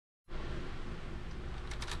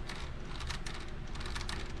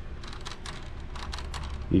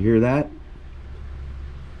You hear that?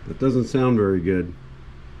 That doesn't sound very good.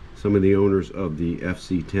 Some of the owners of the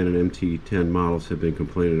FZ10 and MT10 models have been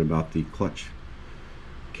complaining about the clutch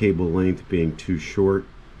cable length being too short,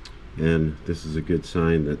 and this is a good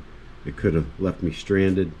sign that it could have left me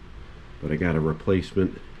stranded, but I got a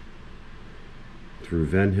replacement through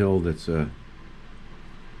Venhill that's a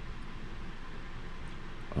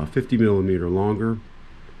 50 millimeter longer.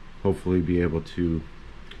 Hopefully be able to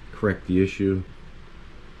correct the issue.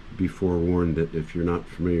 Be forewarned that if you're not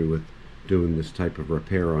familiar with doing this type of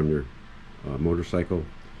repair on your motorcycle,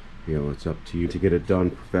 you know, it's up to you to get it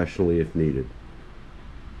done professionally if needed.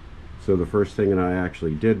 So the first thing that I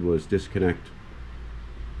actually did was disconnect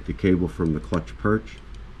the cable from the clutch perch,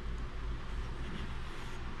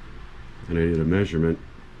 and I did a measurement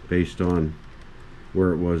based on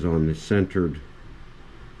where it was on the centered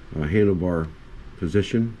handlebar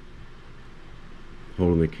position,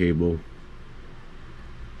 holding the cable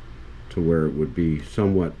to where it would be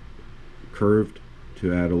somewhat curved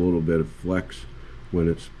to add a little bit of flex when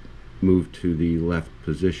it's moved to the left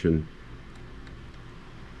position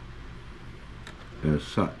as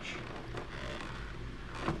such.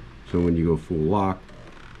 So when you go full lock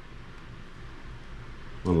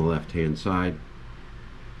on the left hand side,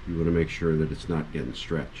 you want to make sure that it's not getting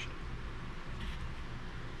stretched.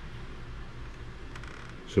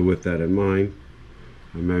 So with that in mind,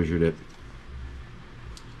 I measured it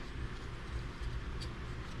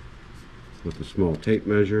with a small tape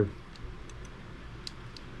measure,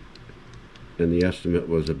 and the estimate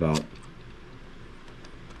was about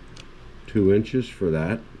 2 inches for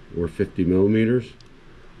that, or 50 millimeters,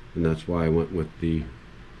 and that's why I went with the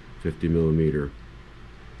 50 millimeter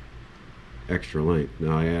extra length.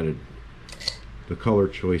 Now I added the color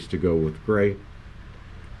choice to go with gray.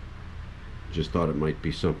 Just thought it might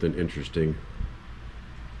be something interesting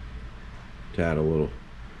to add a little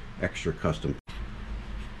extra custom.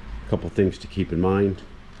 A couple things to keep in mind: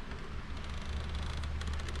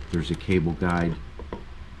 there's a cable guide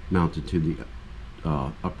mounted to the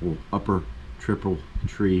upper triple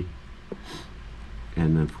tree,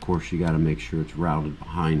 and then of course you got to make sure it's routed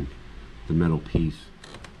behind the metal piece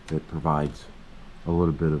that provides a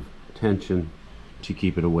little bit of tension to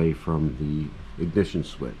keep it away from the ignition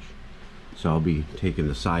switch. So I'll be taking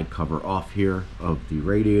the side cover off here of the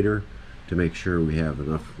radiator to make sure we have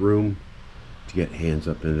enough room to get hands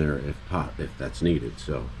up in there if that's needed.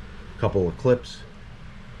 So a couple of clips.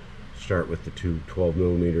 Start with the two 12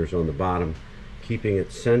 millimeters on the bottom, keeping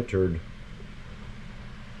it centered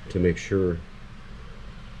to make sure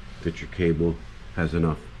that your cable has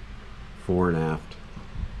enough fore and aft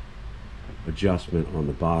adjustment on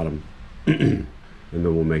the bottom, and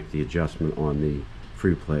then we'll make the adjustment on the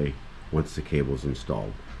free play once the cable's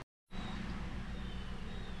installed.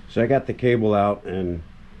 So I got the cable out, and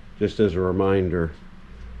just as a reminder,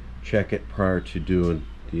 check it prior to doing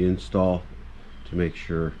the install to make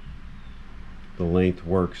sure the length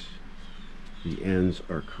works, the ends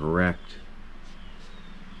are correct.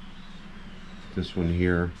 This one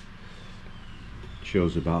here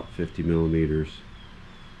shows about 50 millimeters,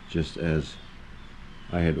 just as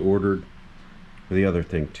I had ordered. The other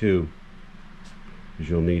thing too is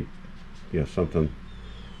you'll need, you know, something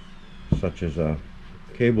such as a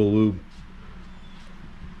cable lube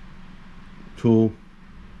tool,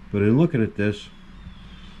 but in looking at this,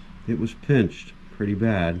 it was pinched pretty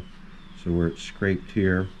bad, so where it's scraped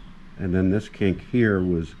here, and then this kink here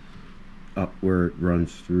was up where it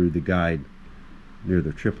runs through the guide near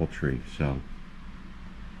the triple tree. So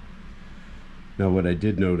now what I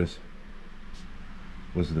did notice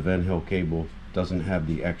was the Venhill cable doesn't have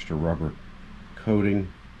the extra rubber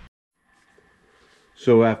coating.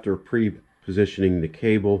 So after pre-positioning the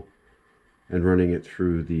cable and running it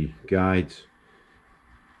through the guides,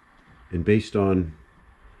 and based on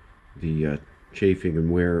the chafing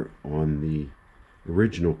and wear on the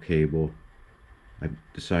original cable, I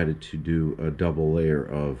decided to do a double layer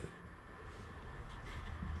of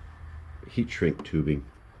heat shrink tubing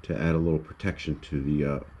to add a little protection to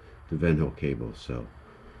the Venhill cable. So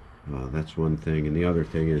that's one thing, and the other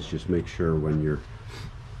thing is just make sure when you're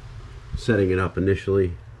setting it up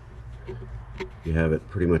initially, you have it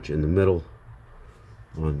pretty much in the middle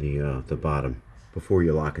on the bottom. Before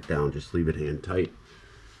you lock it down, just leave it hand tight,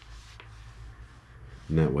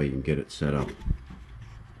 and that way you can get it set up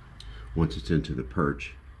once it's into the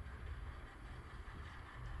perch.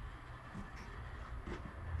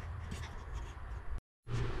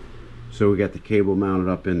 So we got the cable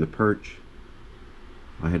mounted up in the perch.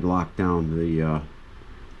 I had locked down the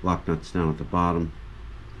lock nuts down at the bottom,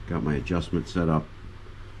 got my adjustment set up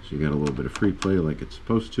so you got a little bit of free play like it's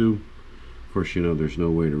supposed to. Of course, you know there's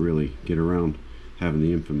no way to really get around having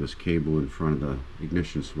the infamous cable in front of the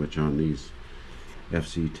ignition switch on these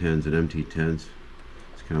FZ10s and MT10s.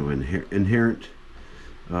 It's kind of an inherent,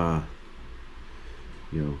 you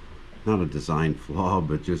know, not a design flaw,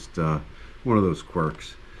 but just one of those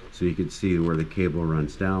quirks. So you can see where the cable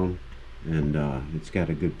runs down, and it's got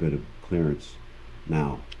a good bit of clearance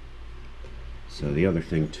now. So the other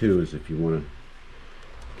thing too is if you want to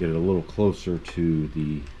get it a little closer to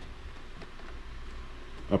the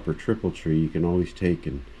upper triple tree, you can always take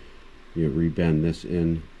and, you know, rebend this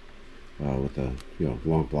in with a, you know,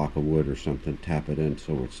 long block of wood or something, tap it in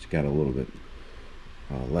so it's got a little bit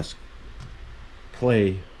less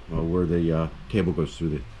play where the cable goes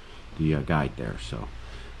through the guide there. So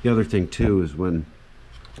the other thing too is when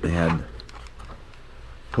they had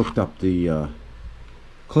hooked up the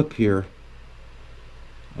clip here,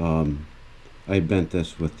 I bent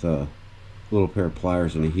this with a little pair of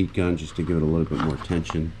pliers and a heat gun just to give it a little bit more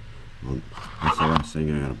tension. That's the last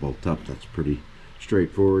thing I gotta bolt up. That's pretty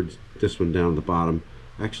straightforward. This one down at the bottom,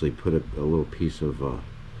 I actually put a little piece of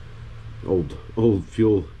old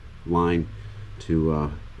fuel line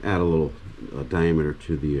to add a little diameter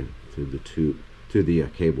to the tube, to the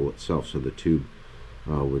cable itself, so the tube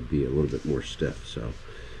would be a little bit more stiff. So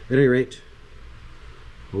at any rate,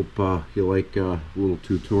 hope you like a little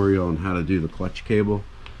tutorial on how to do the clutch cable.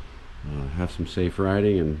 Have some safe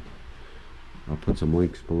riding, and I'll put some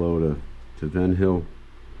links below to Van Hill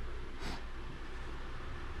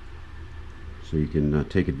so you can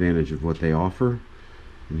take advantage of what they offer.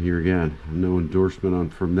 And here again, no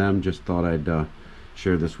endorsement from them, just thought I'd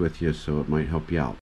share this with you so it might help you out.